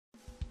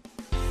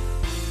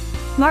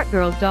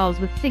SmartGurlz Dolls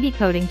with Siggy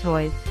coding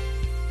toys.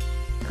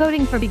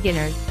 Coding for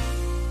beginners.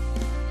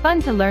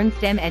 Fun to learn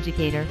STEM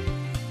Educator.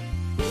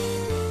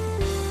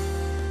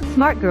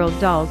 SmartGurlz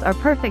Dolls are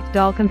perfect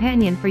doll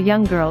companion for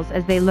young girls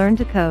as they learn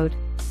to code.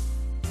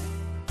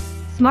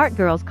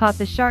 SmartGurlz caught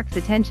the shark's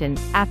attention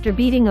after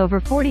beating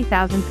over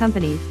 40,000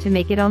 companies to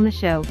make it on the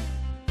show.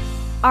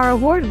 Our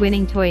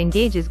award-winning toy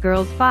engages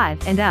girls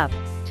 5 and up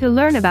to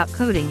learn about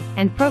coding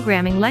and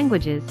programming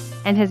languages,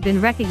 and has been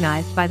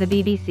recognized by the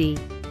BBC,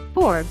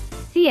 Forbes,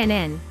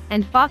 CNN,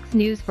 and Fox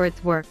News for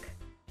its work.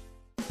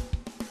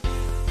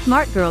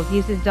 SmartGurlz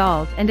uses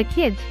dolls and a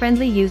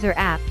kids-friendly user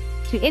app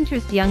to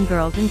interest young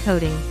girls in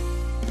coding.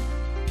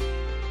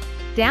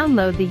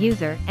 Download the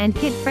user and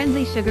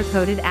kid-friendly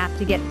sugar-coded app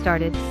to get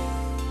started.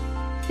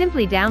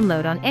 Simply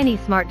download on any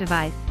smart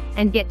device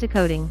and get to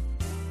coding.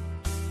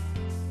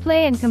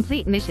 Play and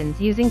complete missions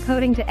using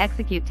coding to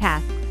execute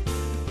tasks.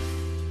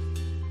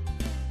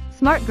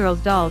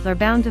 SmartGurlz Dolls are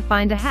bound to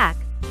find a hack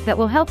that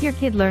will help your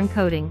kid learn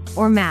coding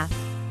or math.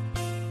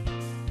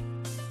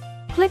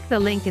 Click the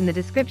link in the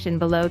description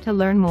below to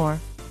learn more.